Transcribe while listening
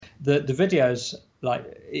the videos, like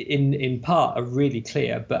in part, are really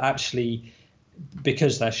clear, but actually,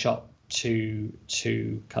 because they're shot to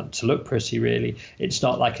look pretty, really, it's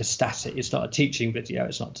not like a static. It's not a teaching video.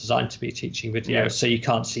 It's not designed to be a teaching video, so you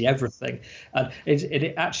can't see everything. And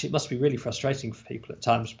it actually must be really frustrating for people at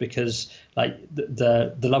times, because like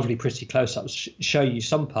the lovely pretty close-ups show you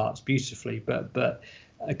some parts beautifully, but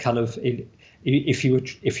kind of if you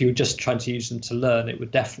were just trying to use them to learn, it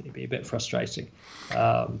would definitely be a bit frustrating.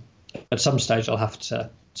 At some stage, I'll have to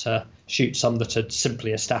shoot some that are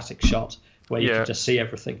simply a static shot where you can just see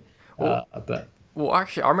everything. Well,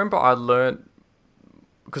 actually, I remember I learned,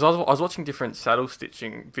 because I was watching different saddle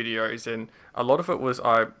stitching videos, and a lot of it was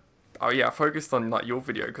I focused on like your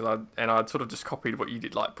video, because I'd sort of just copied what you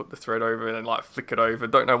did, like put the thread over and then like flick it over.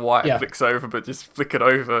 Don't know why it flicks over, but just flick it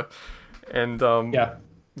over. And I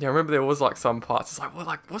remember there was like some parts. It's like, well,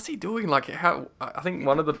 like what's he doing? Like how? I think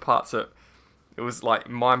one of the parts that it was like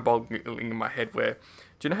mind-boggling in my head. Where,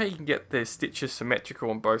 do you know how you can get the stitches symmetrical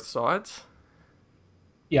on both sides?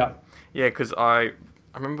 Yeah. Yeah, because I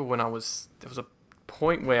remember there was a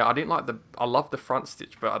point where I didn't like I loved the front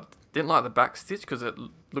stitch, but I didn't like the back stitch because it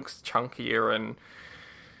looks chunkier, and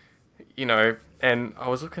and I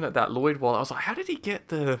was looking at that Lloyd wall. I was like, how did he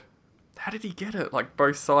get it like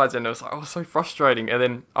both sides? And it was like, oh, so frustrating. And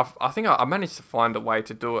then I think I managed to find a way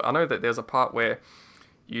to do it. I know that there's a part where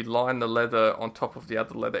you line the leather on top of the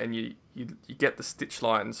other leather, and you get the stitch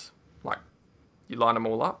lines, like you line them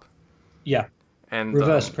all up. Yeah. And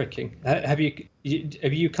reverse pricking. Have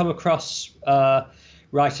you come across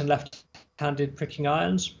right and left-handed pricking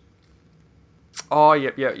irons? Oh,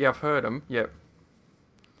 yeah. I've heard them. Yep.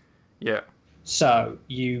 Yeah. So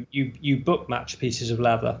you book match pieces of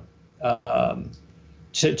leather to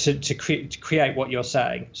create what you're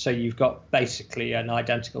saying. So you've got basically an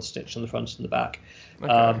identical stitch on the front and the back.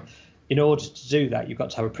 Okay. In order to do that, you've got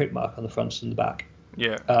to have a prick mark on the front and the back.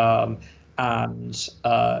 Yeah. And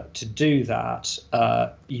to do that,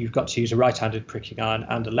 you've got to use a right-handed pricking iron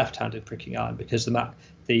and a left-handed pricking iron, because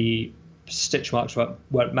the stitch marks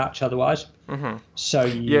won't match otherwise. Mm-hmm. So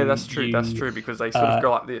that's true. That's true, because they sort of go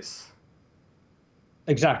like this.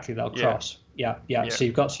 Exactly, they'll cross. Yeah. So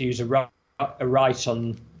you've got to use a right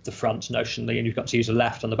on the front notionally, and you've got to use a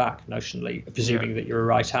left on the back notionally, presuming that you're a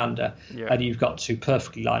right-hander. Yeah. And you've got to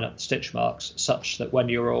perfectly line up the stitch marks such that when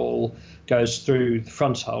your awl goes through the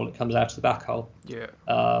front hole, it comes out of the back hole. Yeah.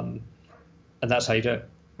 And that's how you do it.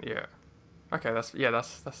 Yeah. Okay. That's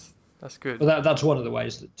good. Well, that's one of the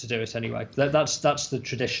ways to do it anyway. That's the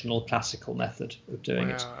traditional classical method of doing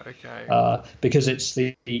it. Okay. Because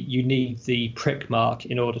you need the prick mark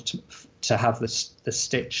in order to have the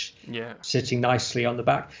stitch sitting nicely on the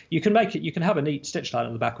back. You can have a neat stitch line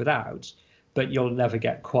on the back without, but you'll never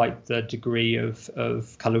get quite the degree of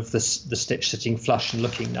kind of the stitch sitting flush and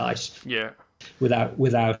looking nice. Yeah. Without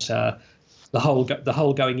the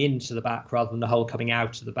hole going into the back rather than the hole coming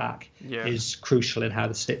out of the back is crucial in how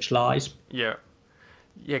the stitch lies. Yeah.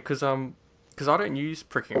 Yeah, because I don't use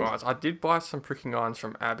pricking irons. I did buy some pricking irons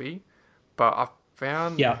from Abbey, but I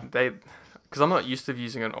found because I'm not used to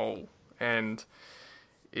using an awl, and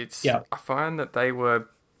I find that they were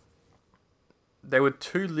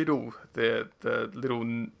too little, the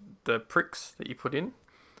pricks that you put in.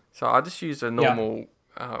 So I just use a normal.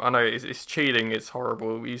 I know it's cheating. It's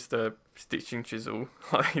horrible. We use the stitching chisel.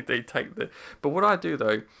 They take the. But what I do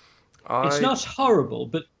though, it's not horrible,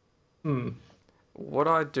 but what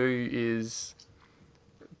I do is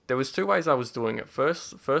there was two ways I was doing it.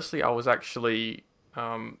 Firstly, I was actually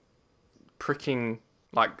pricking.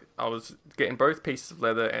 Like I was getting both pieces of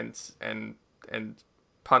leather and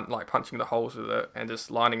punching the holes with it, and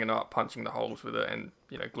just lining it up, punching the holes with it, and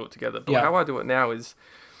glue it together. But how I do it now is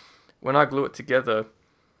when I glue it together,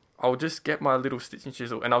 I'll just get my little stitching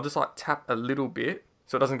chisel and I'll just like tap a little bit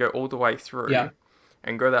so it doesn't go all the way through,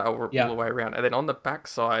 and go that all the way around. And then on the back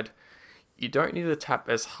side, you don't need to tap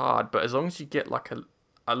as hard, but as long as you get like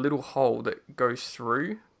a little hole that goes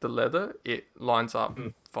through the leather, it lines up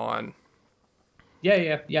fine.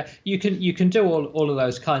 Yeah. You can do all of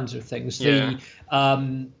those kinds of things. Yeah.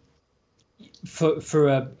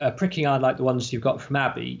 For a pricking iron like the ones you've got from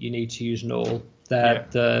Abbey, you need to use an awl.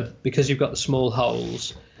 Because you've got the small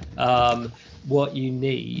holes. What you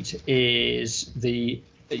need is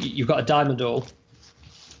you've got a diamond awl,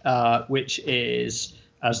 which is,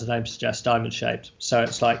 as the name suggests, diamond shaped. So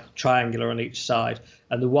it's like triangular on each side,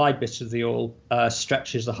 and the wide bit of the awl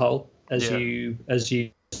stretches the hole as you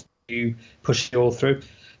push the awl through.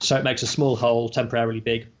 So it makes a small hole temporarily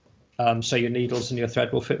big, so your needles and your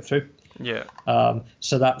thread will fit through. Yeah.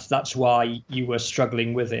 So that's why you were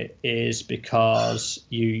struggling with it, is because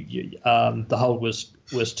the hole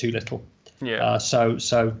was too little. Yeah.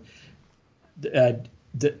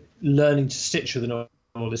 The learning to stitch with an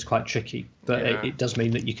awl is quite tricky, but it does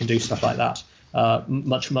mean that you can do stuff like that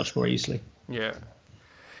much more easily. Yeah.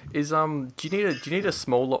 Do you need a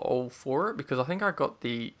smaller awl for it? Because I think I got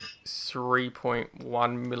the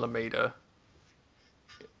 3.1 millimeter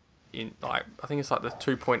in, like, I think it's like the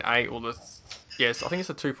 2.8 or I think it's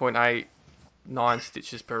the 2.8 9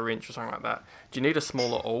 stitches per inch or something like that. Do you need a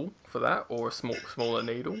smaller awl for that, or a smaller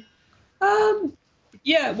needle?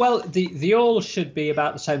 Yeah, well, the awl should be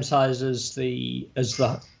about the same size as the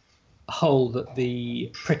hole that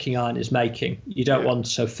the pricking iron is making. You don't want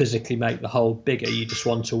to physically make the hole bigger. You just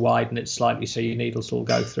want to widen it slightly so your needles will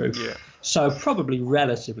go through. Yeah. So probably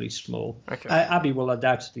relatively small. Okay. Abby will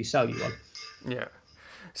undoubtedly sell you one. Yeah.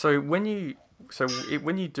 So when you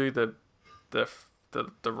do the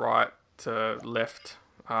right to left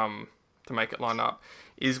to make it line up,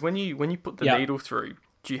 is when you put the needle through,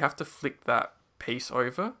 do you have to flick that piece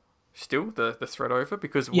over still, the thread over?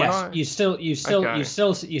 Because you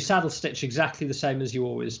saddle stitch exactly the same as you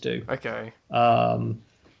always do. Okay. And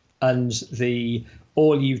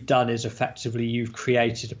all you've done is effectively you've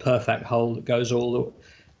created a perfect hole that goes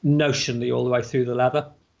notionally all the way through the leather.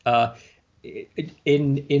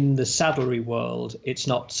 In the saddlery world, it's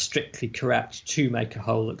not strictly correct to make a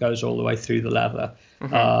hole that goes all the way through the leather,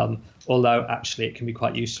 although actually it can be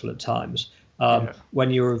quite useful at times. When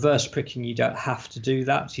you're reverse pricking, you don't have to do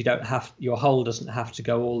that. Your hole doesn't have to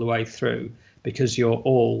go all the way through, because your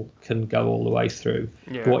awl can go all the way through.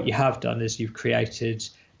 Yeah. But what you have done is you've created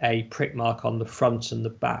a prick mark on the front and the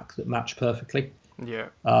back that match perfectly. Yeah.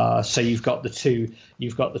 So you've got the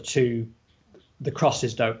two. The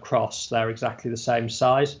crosses don't cross. They're exactly the same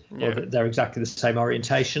size, or they're exactly the same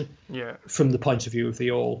orientation. Yeah. From the point of view of the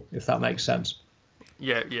awl, if that makes sense.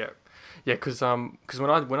 Yeah. Because when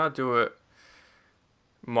I do it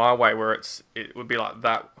my way, where it would be like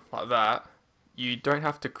that, you don't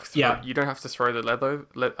have to throw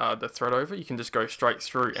the thread over. You can just go straight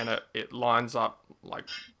through, and it lines up like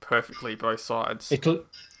perfectly both sides.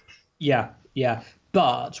 Yeah.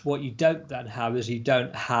 But what you don't then have is you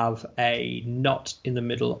don't have a knot in the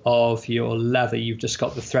middle of your leather. You've just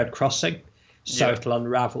got the thread crossing, so it'll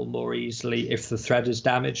unravel more easily if the thread is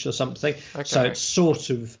damaged or something. Okay. So it's sort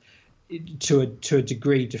of, to a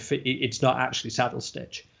degree, it's not actually saddle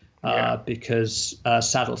stitch. Because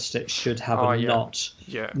saddle stitch should have a knot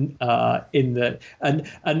in the and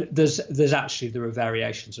there are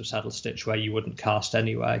variations of saddle stitch where you wouldn't cast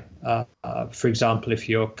anyway. For example, if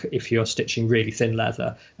you're stitching really thin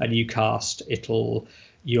leather and you cast,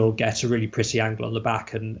 you'll get a really pretty angle on the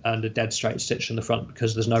back and a dead straight stitch on the front,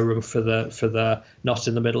 because there's no room for the knot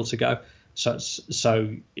in the middle to go. There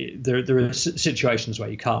are situations where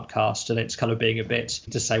you can't cast, and it's kind of being a bit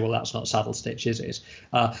to say, well, that's not saddle stitch, is it?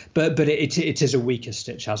 But it is a weaker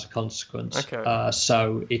stitch as a consequence. Okay.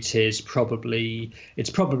 So it's probably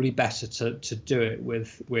better to do it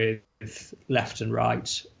with left and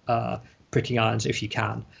right pricking irons if you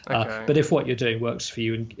can. Okay. But if what you're doing works for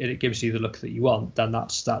you and it gives you the look that you want, then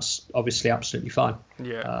that's obviously absolutely fine.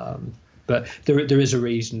 Yeah. But there is a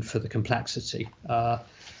reason for the complexity.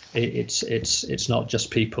 It's not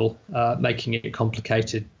just people making it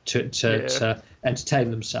complicated to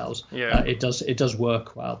entertain themselves. Yeah. It does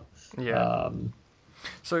work well. Yeah.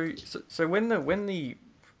 So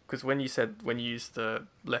because when you use the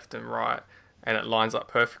left and right and it lines up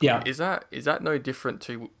perfectly, is that no different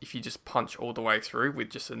to if you just punch all the way through with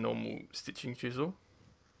just a normal stitching chisel?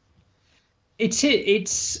 It's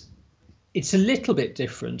a little bit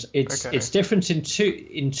different. It's different in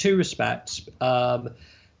two respects.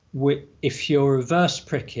 If you're reverse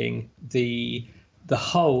pricking, the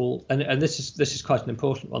hole, and this is quite an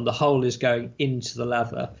important one, the hole is going into the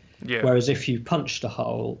leather. Yeah. Whereas if you punched a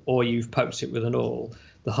hole or you've poked it with an awl,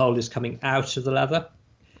 the hole is coming out of the leather.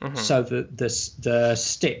 Mm-hmm. So the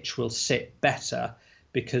stitch will sit better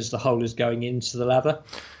because the hole is going into the leather.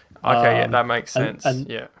 Okay, that makes sense. And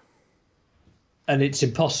it's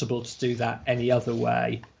impossible to do that any other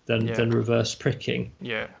way than reverse pricking.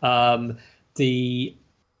 Yeah.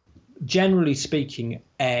 Generally speaking,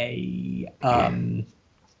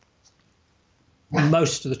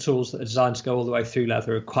 most of the tools that are designed to go all the way through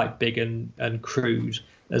leather are quite big and crude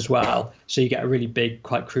as well. So you get a really big,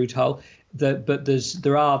 quite crude hole. But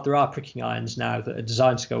there are pricking irons now that are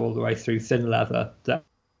designed to go all the way through thin leather that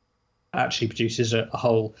actually produces a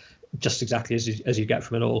hole just exactly as you get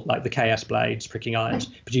from an awl. Like the KS blades pricking irons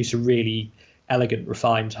produce a really elegant,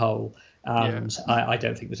 refined hole. And I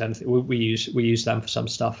don't think there's anything. We use them for some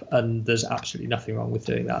stuff, and there's absolutely nothing wrong with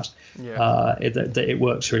doing that. It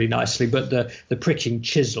works really nicely. But the pricking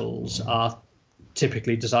chisels are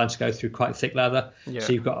typically designed to go through quite thick leather,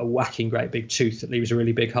 so you've got a whacking great big tooth that leaves a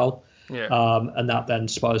really big hole. And that then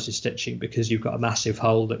spoils your stitching because you've got a massive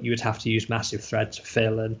hole that you would have to use massive thread to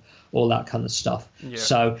fill and all that kind of stuff.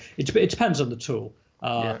 So it depends on the tool.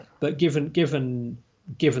 But given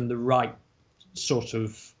the right sort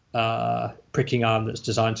of pricking iron that's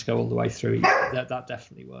designed to go all the way through, that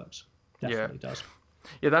definitely works. Definitely does.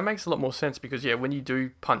 Yeah, that makes a lot more sense because when you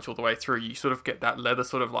do punch all the way through, you sort of get that leather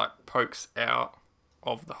sort of like pokes out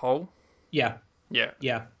of the hole. Yeah, I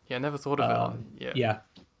never thought of it. Yeah.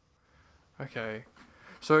 Okay.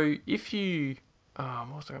 So if you what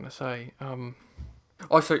was I going to say?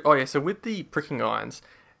 So with the pricking irons,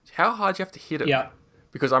 how hard do you have to hit it? Yeah.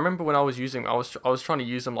 Because I remember when I was using them, I was trying to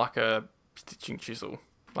use them like a stitching chisel,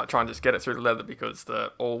 like trying to just get it through the leather because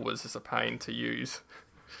the awl was just a pain to use.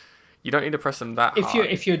 You don't need to press them that hard.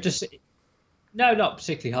 If you're just no, not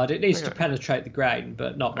particularly hard. It needs to penetrate the grain,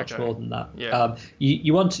 but not much more than that.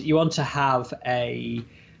 You want to have a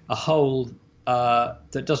hole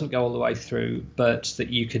that doesn't go all the way through, but that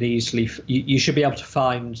you can easily. You should be able to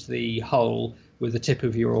find the hole with the tip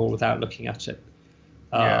of your awl without looking at it.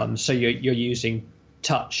 So you're using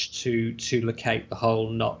touch to locate the hole,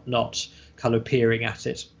 not kind of peering at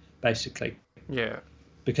it, basically.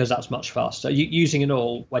 Because that's much faster. Using an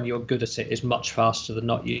awl when you're good at it is much faster than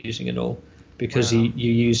not using an awl, because you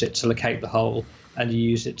use it to locate the hole and you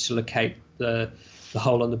use it to locate the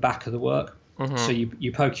hole on the back of the work. So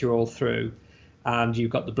you poke your awl through, and you've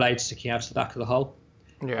got the blade sticking out of the back of the hole.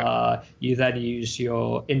 You then use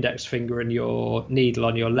your index finger and your needle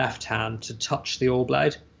on your left hand to touch the awl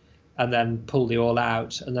blade, and then pull the awl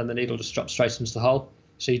out, and then the needle just drops straight into the hole.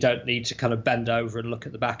 So you don't need to kind of bend over and look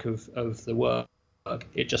at the back of the work.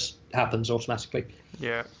 It just happens automatically.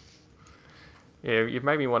 You've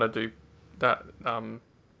made me want to do that.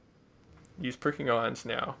 Use pricking irons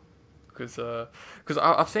now, because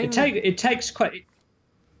I've seen it takes quite.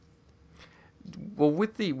 Well,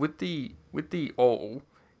 with the awl,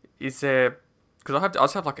 is there? Because I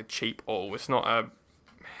just have like a cheap awl. It's not a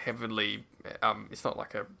heavily. It's not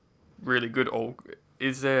like a really good awl.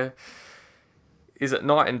 Is it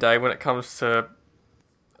night and day when it comes to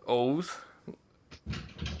awls?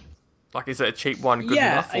 Like, is it a cheap one good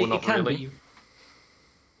enough or not really?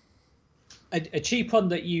 A cheap one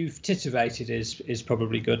that you've titivated is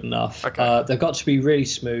probably good enough. Okay. They've got to be really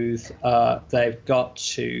smooth. They've got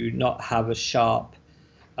to not have a sharp,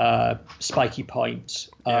 spiky point.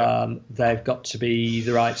 They've got to be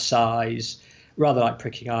the right size, rather like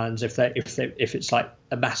pricking irons. If it's like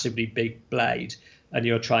a massively big blade and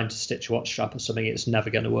you're trying to stitch a watch strap or something, it's never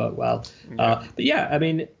going to work well. I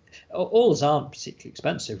mean, awls aren't particularly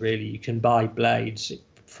expensive, really. You can buy blades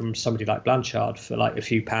from somebody like Blanchard for like a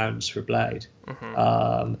few pounds for a blade.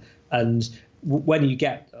 And when you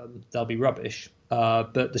get them, they'll be rubbish.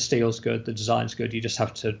 But the steel's good, the design's good. You just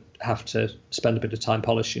have to spend a bit of time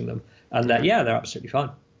polishing them, and they're absolutely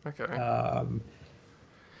fine. Okay.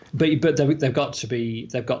 But they've got to be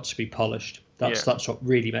polished. That's what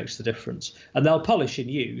really makes the difference. And they'll polish in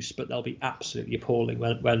use, but they'll be absolutely appalling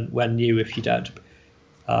when new if you don't.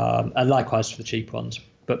 And likewise for the cheap ones,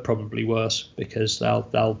 but probably worse because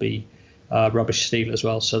they'll be rubbish steel as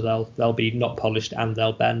well. So they'll be not polished and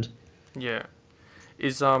they'll bend. Yeah.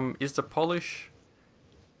 Is the polish?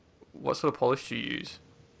 What sort of polish do you use?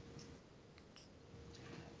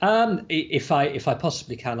 If I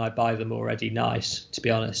possibly can, I buy them already nice, to be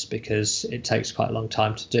honest, because it takes quite a long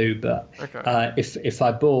time to do. But if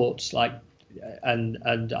I bought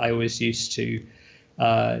and I always used to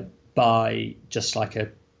buy just like a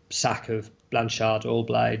sack of Blanchard awl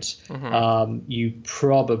blades. You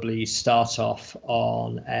probably start off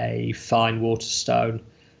on a fine Waterstone,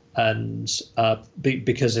 and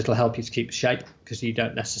because it'll help you to keep the shape, because you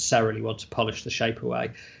don't necessarily want to polish the shape away.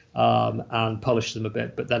 And polish them a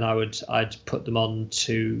bit, but then I'd put them on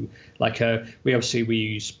to we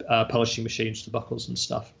use polishing machines for buckles and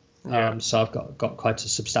stuff. So I've got quite a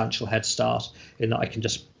substantial head start in that I can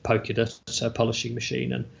just poke it at a polishing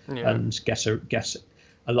machine and get a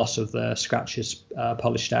lot of the scratches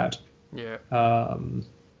polished out. That's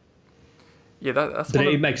but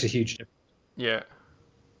it makes a huge difference.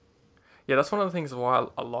 That's one of the things why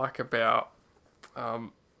I like about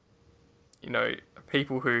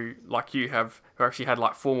people who like you who actually had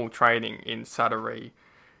like formal training in saddlery,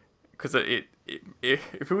 because it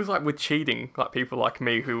feels like we're cheating, like people like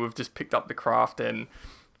me who have just picked up the craft and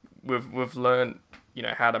we've learned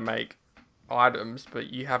how to make items,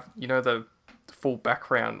 but you have the full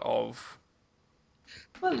background of.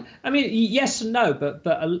 Well, I mean, yes and no, but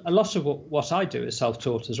a lot of what I do is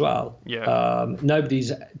self-taught as well. Yeah.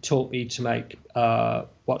 Nobody's taught me to make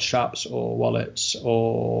watch straps or wallets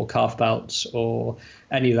or calf belts or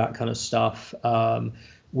any of that kind of stuff.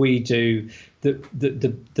 We do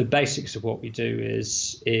the basics of what we do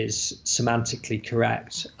is semantically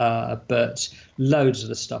correct, but loads of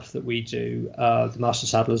the stuff that we do, the Master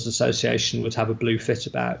Saddlers Association would have a blue fit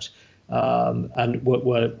about. And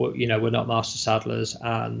we're not master saddlers,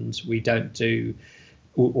 and we don't do,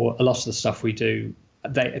 or a lot of the stuff we do,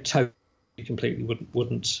 they totally completely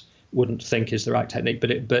wouldn't think is the right technique.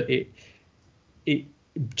 But it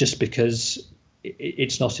just because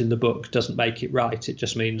it's not in the book doesn't make it right. It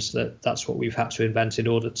just means that that's what we've had to invent in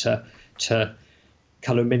order to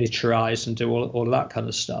kind of miniaturize and do all of that kind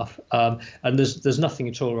of stuff. And there's nothing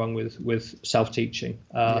at all wrong with self-teaching.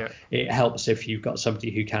 It helps if you've got somebody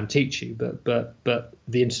who can teach you, but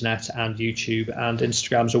the internet and YouTube and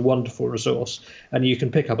Instagram's a wonderful resource, and you can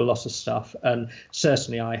pick up a lot of stuff. And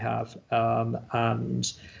certainly I have.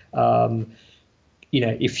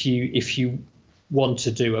 If you want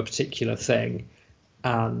to do a particular thing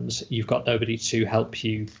and you've got nobody to help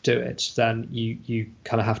you do it, then you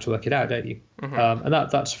kind of have to work it out, don't you? Mm-hmm. And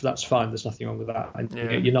that's fine. There's nothing wrong with that. And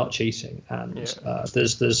you're not cheating, and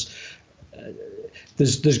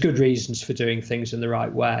there's good reasons for doing things in the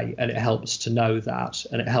right way, and it helps to know that,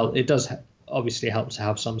 and it does obviously help to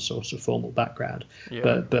have some sort of formal background,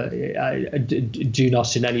 but do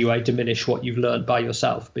not in any way diminish what you've learned by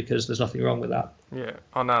yourself, because there's nothing wrong with that. Yeah.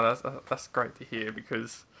 Oh no, that's great to hear,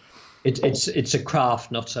 because it's a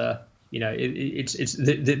craft, not a,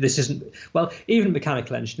 this isn't, well, even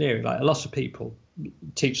mechanical engineering, like a lot of people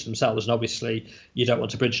teach themselves, and obviously you don't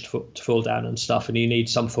want a bridge to fall down and stuff, and you need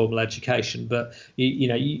some formal education, but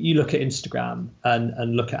you look at Instagram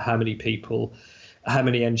and look at how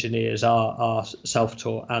many engineers are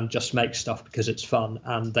self-taught and just make stuff because it's fun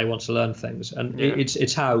and they want to learn things, and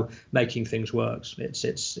it's how making things works.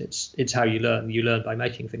 It's how you learn. You learn by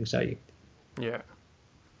making things, don't you? Yeah.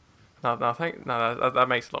 No, I think that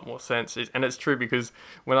makes a lot more sense, and it's true, because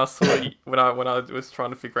when I saw when I was trying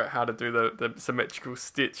to figure out how to do the symmetrical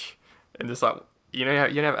stitch, and just like you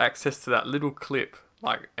have access to that little clip,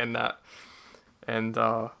 like, and that, and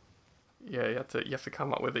you have to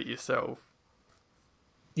come up with it yourself.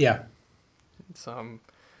 Yeah. It's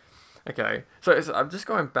okay. So I'm just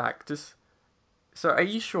going back. So are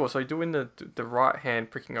you sure? So doing the right hand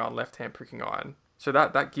pricking iron, left hand pricking iron. So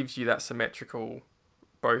that gives you that symmetrical,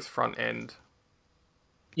 both front end.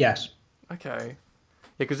 Yes. Okay. Yeah,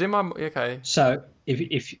 because in my So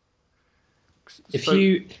if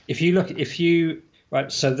you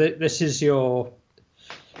right, so this is your.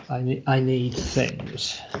 I need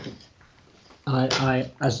things. I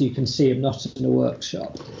as you can see, I'm not in a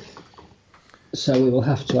workshop, so we will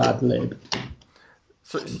have to ad lib.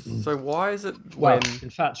 So why is it when? Well,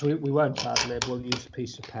 in fact, we won't ad lib. We'll use a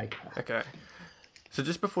piece of paper. Okay. So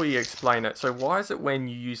just before you explain it, so why is it when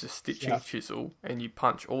you use a stitching chisel and you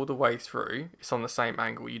punch all the way through, it's on the same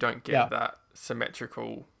angle, you don't get that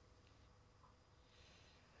symmetrical?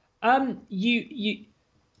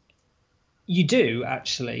 You do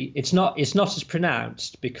actually. It's not as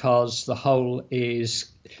pronounced, because the hole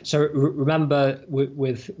is. So remember,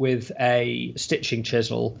 with a stitching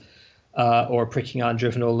chisel or a pricking iron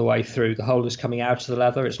driven all the way through, the hole is coming out of the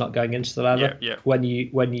leather. It's not going into the leather. Yeah. When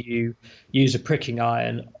you use a pricking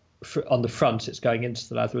iron on the front, it's going into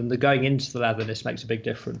the leather, and the going into the leatherness makes a big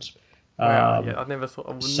difference. Wow. I've never thought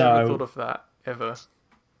of that ever.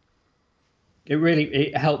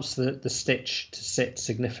 It helps the stitch to sit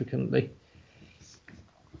significantly.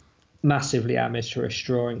 Massively amateurish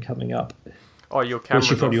drawing coming up. Oh, your camera's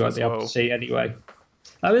which you probably off won't as be able to see anyway.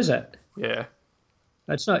 Oh, is it? Yeah.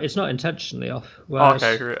 It's not intentionally off. Oh,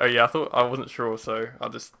 okay. Oh, yeah. I wasn't sure, so I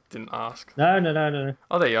just didn't ask. No.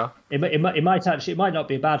 Oh, there you are. It might not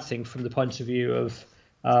be a bad thing from the point of view of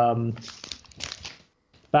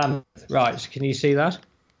bandwidth. Right? Can you see that?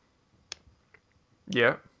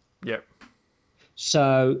 Yeah.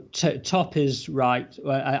 So top is right.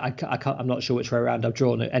 Well, I can't. I'm not sure which way around I've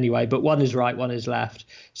drawn it anyway. But one is right, one is left.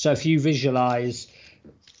 So if you visualize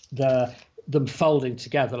them folding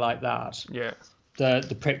together like that,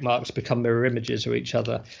 the prick marks become mirror images of each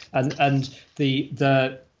other. And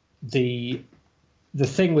the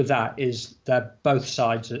thing with that is that both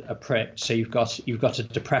sides are pricked. So you've got a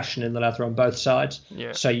depression in the leather on both sides.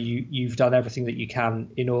 Yeah. So you've done everything that you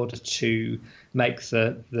can in order to make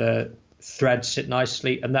the thread sit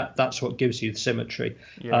nicely, and that's what gives you the symmetry.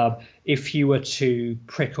 If you were to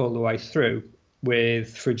prick all the way through,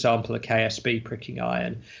 with, for example, a KSB pricking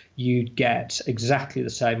iron, you'd get exactly the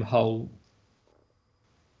same hole.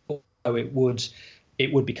 So it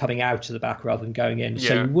would be coming out of the back rather than going in.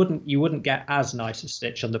 So you wouldn't get as nice a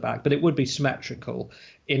stitch on the back, but it would be symmetrical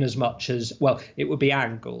in as much as, well, it would be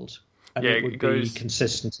angled, and it would be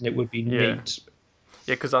consistent, and it would be neat.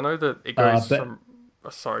 Yeah, because I know that it goes from. Oh,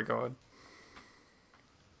 sorry, go on.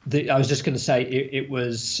 I was just going to say it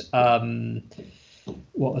was.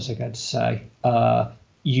 What was I going to say?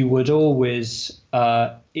 You would always,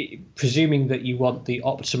 presuming that you want the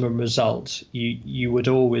optimum result, you would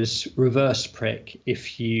always reverse prick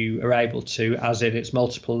if you are able to, as in it's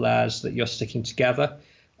multiple layers that you're sticking together.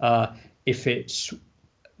 If it's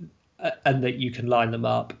and that you can line them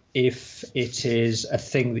up. If it is a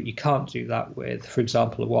thing that you can't do that with, for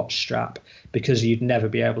example, a watch strap, because you'd never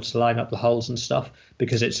be able to line up the holes and stuff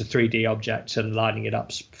because it's a 3D object and lining it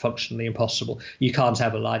up's functionally impossible. You can't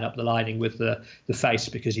ever line up the lining with the face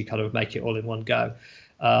because you kind of make it all in one go.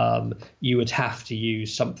 You would have to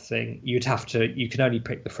use something. You can only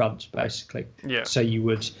pick the front, basically. Yeah. So you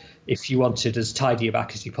would, if you wanted as tidy a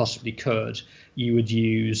back as you possibly could, you would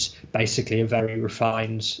use basically a very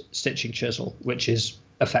refined stitching chisel, which is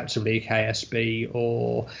effectively a KSB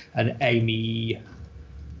or an Amy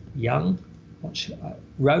Young,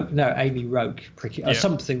 Amy Roke pricking, or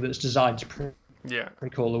something that's designed to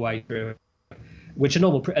prick all the way through. Which a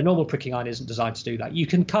normal pricking iron isn't designed to do that. You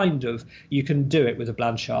can do it with a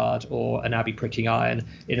Blanchard or an Abbey pricking iron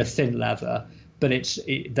in a thin leather, but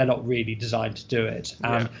they're not really designed to do it.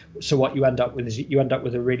 And so what you end up with is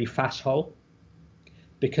a really fat hole,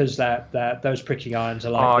 because those pricking irons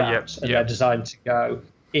are like that, and they're designed to go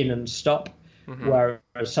in and stop. Mm-hmm.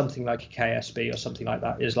 Whereas something like a KSB or something like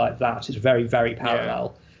that is like that. It's very, very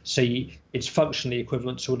parallel. So it's functionally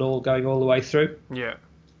equivalent to an awl going all the way through. Yeah.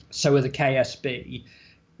 So with a KSB,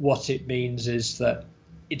 what it means is that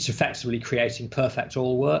it's effectively creating perfect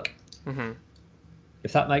awl work. Mm-hmm.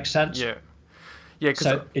 If that makes sense. Yeah.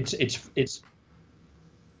 So it's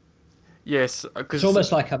yes, it's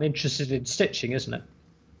almost like I'm interested in stitching, isn't it?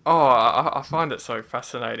 Oh, I find it so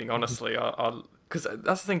fascinating, honestly. Because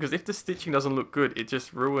that's the thing. Because if the stitching doesn't look good, it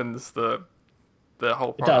just ruins the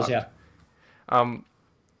whole product. It does, yeah. I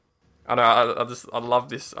know. I love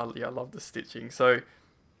this. I love the stitching. So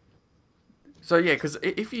yeah, because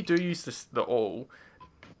if you do use the awl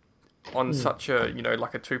on such a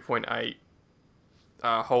like a 2.8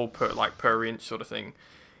 hole per inch sort of thing,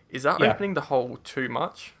 is that opening the hole too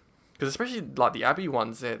much? Because especially like the Abbey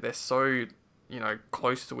ones, they're so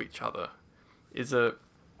close to each other. Is it?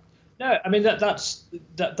 No, I mean that's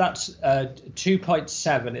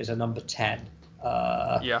 2.7 is a number 10.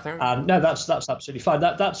 I think. No, that's absolutely fine.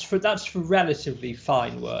 That's for relatively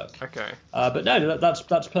fine work. Okay. But no, that's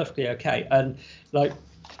perfectly okay. And like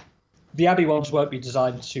the Abbey ones won't be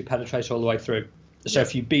designed to penetrate all the way through. So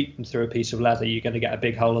if you beat them through a piece of leather, you're going to get a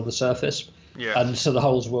big hole on the surface. Yeah. And so the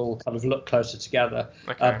holes will kind of look closer together.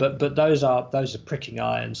 Okay. But those are pricking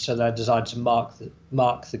irons, so they're designed to mark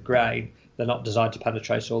the grain. They're not designed to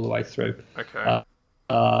penetrate all the way through. Okay.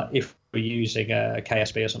 If we're using a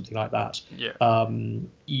KSB or something like that,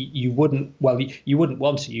 you wouldn't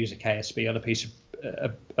want to use a KSB on a piece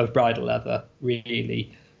of bridal leather.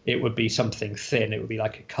 Really, it would be something thin. It would be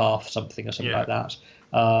like a calf something or something like that.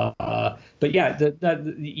 But yeah,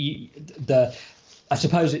 I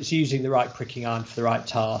suppose it's using the right pricking iron for the right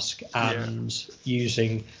task, and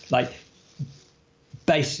using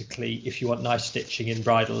basically, if you want nice stitching in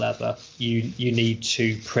bridal leather, you need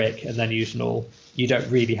to prick and then use an awl. You don't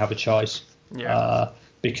really have a choice,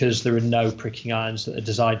 because there are no pricking irons that are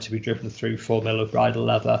designed to be driven through 4mm of bridal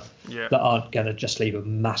leather that aren't going to just leave a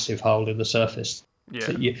massive hole in the surface. Yeah.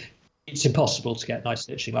 So it's impossible to get nice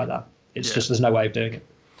stitching like that. It's just there's no way of doing it.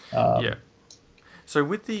 So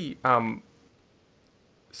with the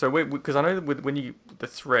because I know that when you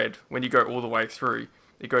go all the way through,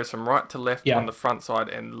 it goes from right to left on the front side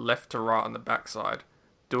and left to right on the back side.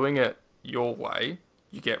 Doing it your way,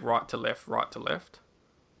 you get right to left, right to left.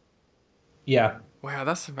 Yeah. Wow,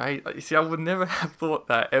 that's amazing. You see, I would never have thought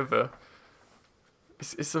that ever.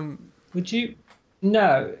 It's some. Would you?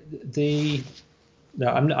 No,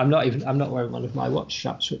 I'm not wearing one of my watch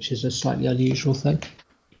straps, which is a slightly unusual thing.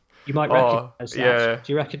 You might recognise that. Yeah.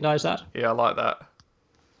 Do you recognise that? Yeah, I like that.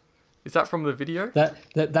 Is that from the video?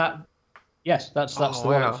 Yes, that's the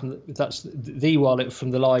wallet that's the wallet from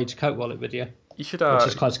the Lloyd coat wallet video. You should, which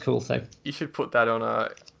is quite a cool thing. You should put that on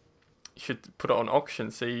You should put it on auction.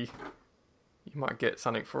 See, you might get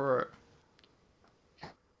something for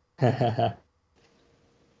it.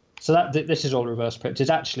 So this is all reverse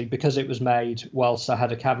printed. Actually, because it was made whilst I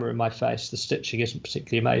had a camera in my face, the stitching isn't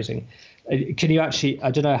particularly amazing. Can you actually?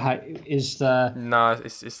 I don't know how is the. No,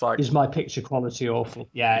 it's like. Is my picture quality awful?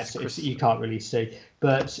 Yeah, it's you can't really see.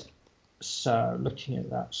 But so looking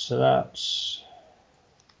at that, so that's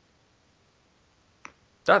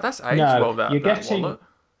aged well. That wallet.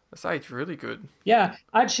 That's aged really good. Yeah,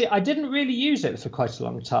 actually, I didn't really use it for quite a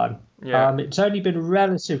long time. Yeah. It's only been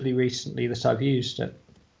relatively recently that I've used it.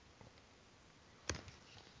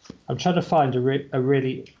 I'm trying to find a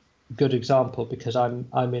really good example because I'm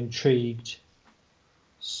intrigued.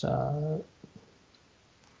 So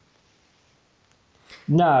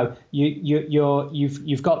no,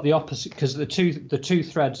 you've got the opposite because the two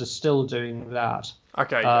threads are still doing that.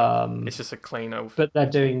 Okay, it's just a cleaner. But they're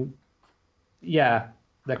doing, they're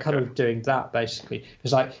kind of doing that basically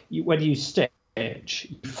because when you stitch,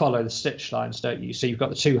 you follow the stitch lines, don't you? So you've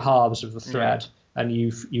got the two halves of the thread. Yeah. And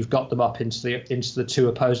you've got them up into the two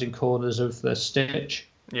opposing corners of the stitch.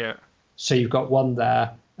 Yeah. So you've got one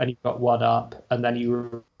there, and you've got one up, and then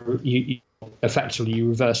you effectively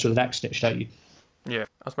reverse with the next stitch, don't you? Yeah.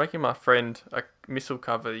 I was making my friend a missile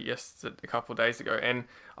cover a couple of days ago, and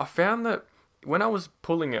I found that when I was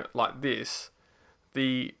pulling it like this,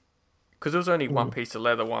 because there was only one piece of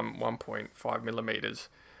leather, 1.5 millimeters,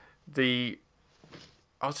 I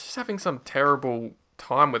was just having some terrible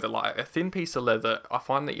time with it. Like a thin piece of leather, I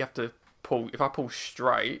find that you have to pull. If I pull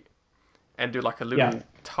straight and do like a little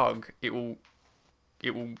tug, it will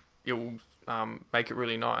make it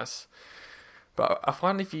really nice. But I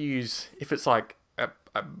find if it's like a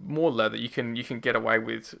more leather, you can get away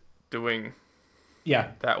with doing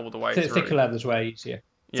that all the way through. Thicker leather's way easier.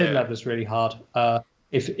 Thin leather's really hard.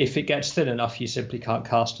 If it gets thin enough, you simply can't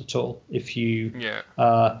cast at all.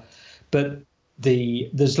 But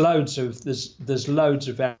there's loads of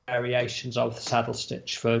variations of the saddle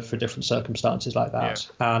stitch for different circumstances like that,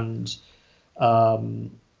 and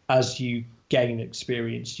as you gain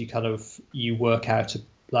experience, you work out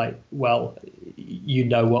what's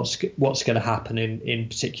going to happen in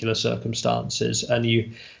particular circumstances, and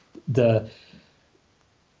there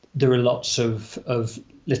are lots of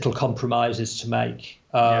little compromises to make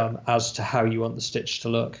as to how you want the stitch to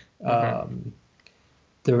look.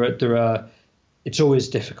 There are. It's always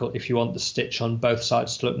difficult if you want the stitch on both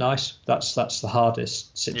sides to look nice. That's the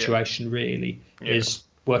hardest situation, really, is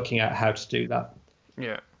working out how to do that.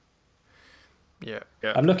 Yeah.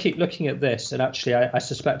 I'm looking at this, and actually, I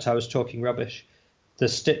suspect I was talking rubbish. The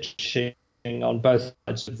stitching on both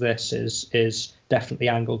sides of this is definitely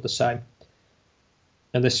angled the same,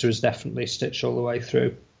 and this was definitely stitched all the way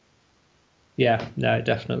through. Yeah, no, it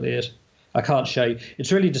definitely is. I can't show you.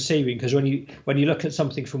 It's really deceiving because when you look at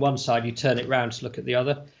something from one side, you turn it round to look at the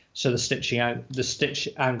other. So the stitch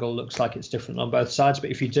angle looks like it's different on both sides. But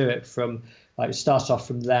if you do it from start off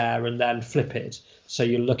from there and then flip it, so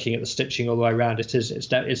you're looking at the stitching all the way around, it's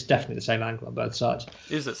definitely the same angle on both sides.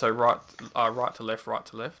 Is it so right to left, right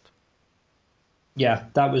to left? Yeah,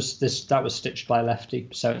 that was stitched by lefty,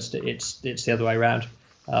 so it's the other way around.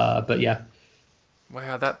 But yeah.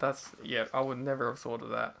 Wow, that's I would never have thought of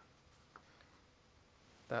that.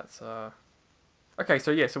 That's okay.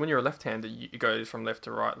 So when you're a left-hander, it goes from left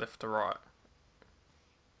to right.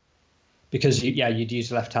 Because you'd use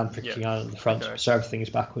the left-hand pricking iron at the front, so everything is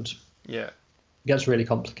backwards. Yeah, it gets really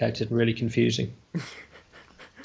complicated and really confusing.